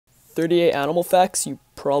38 animal facts you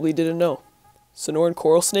probably didn't know. Sonoran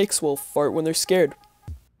coral snakes will fart when they're scared.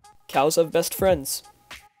 Cows have best friends.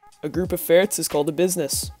 A group of ferrets is called a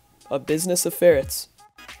business. A business of ferrets.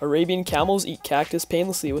 Arabian camels eat cactus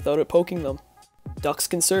painlessly without it poking them. Ducks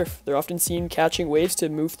can surf. They're often seen catching waves to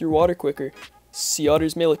move through water quicker. Sea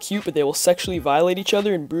otters may look cute, but they will sexually violate each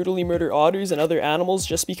other and brutally murder otters and other animals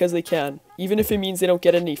just because they can, even if it means they don't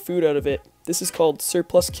get any food out of it. This is called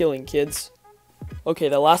surplus killing, kids. Okay,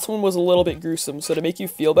 that last one was a little bit gruesome, so to make you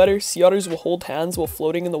feel better, sea otters will hold hands while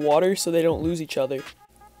floating in the water so they don't lose each other.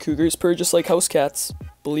 Cougars purr just like house cats.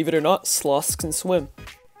 Believe it or not, sloths can swim.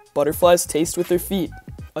 Butterflies taste with their feet.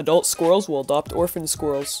 Adult squirrels will adopt orphan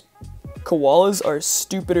squirrels. Koalas are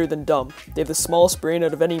stupider than dumb. They have the smallest brain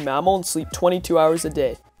out of any mammal and sleep 22 hours a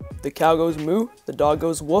day. The cow goes moo, the dog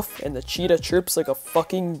goes woof, and the cheetah chirps like a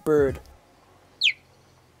fucking bird.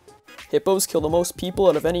 Hippos kill the most people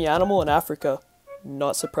out of any animal in Africa.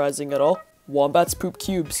 Not surprising at all. Wombats poop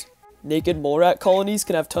cubes. Naked mole rat colonies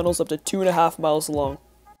can have tunnels up to 2.5 miles long.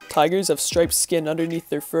 Tigers have striped skin underneath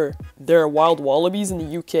their fur. There are wild wallabies in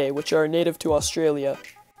the UK, which are native to Australia.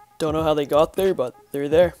 Don't know how they got there, but they're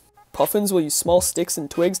there. Puffins will use small sticks and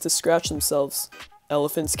twigs to scratch themselves.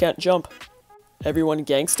 Elephants can't jump. Everyone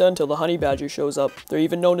gangsta until the honey badger shows up. They're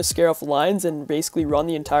even known to scare off lions and basically run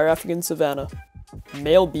the entire African savanna.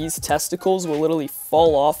 Male bees' testicles will literally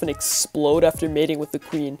fall off and explode after mating with the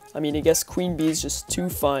queen. I mean, I guess queen bee is just too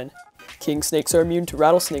fine. King snakes are immune to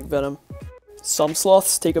rattlesnake venom. Some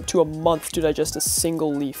sloths take up to a month to digest a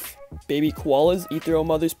single leaf. Baby koalas eat their own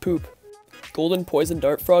mother's poop. Golden poison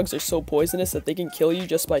dart frogs are so poisonous that they can kill you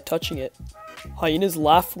just by touching it. Hyenas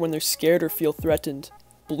laugh when they're scared or feel threatened.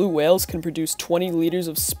 Blue whales can produce 20 liters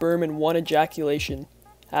of sperm in one ejaculation.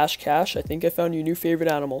 Ash Cash, I think I found your new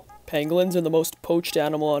favorite animal. Pangolins are the most poached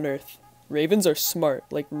animal on Earth. Ravens are smart,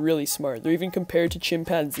 like really smart. They're even compared to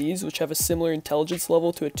chimpanzees, which have a similar intelligence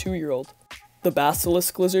level to a 2-year-old. The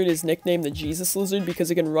basilisk lizard is nicknamed the Jesus lizard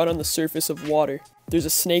because it can run on the surface of water. There's a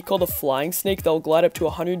snake called a flying snake that will glide up to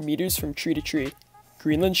 100 meters from tree to tree.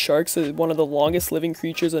 Greenland sharks are one of the longest living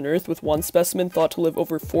creatures on Earth, with one specimen thought to live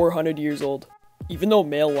over 400 years old. Even though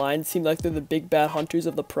male lions seem like they're the big bad hunters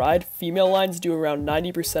of the pride, female lions do around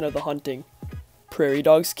 90% of the hunting. Prairie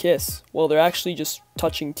dogs kiss. Well, they're actually just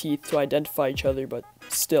touching teeth to identify each other, but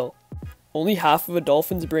still. Only half of a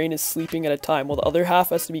dolphin's brain is sleeping at a time, while the other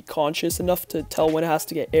half has to be conscious enough to tell when it has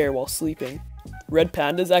to get air while sleeping. Red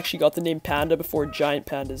pandas actually got the name panda before giant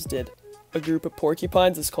pandas did. A group of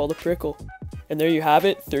porcupines is called a prickle. And there you have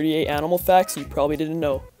it, 38 animal facts you probably didn't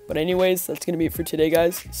know. But anyways, that's gonna be it for today,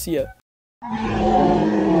 guys. See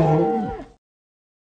ya.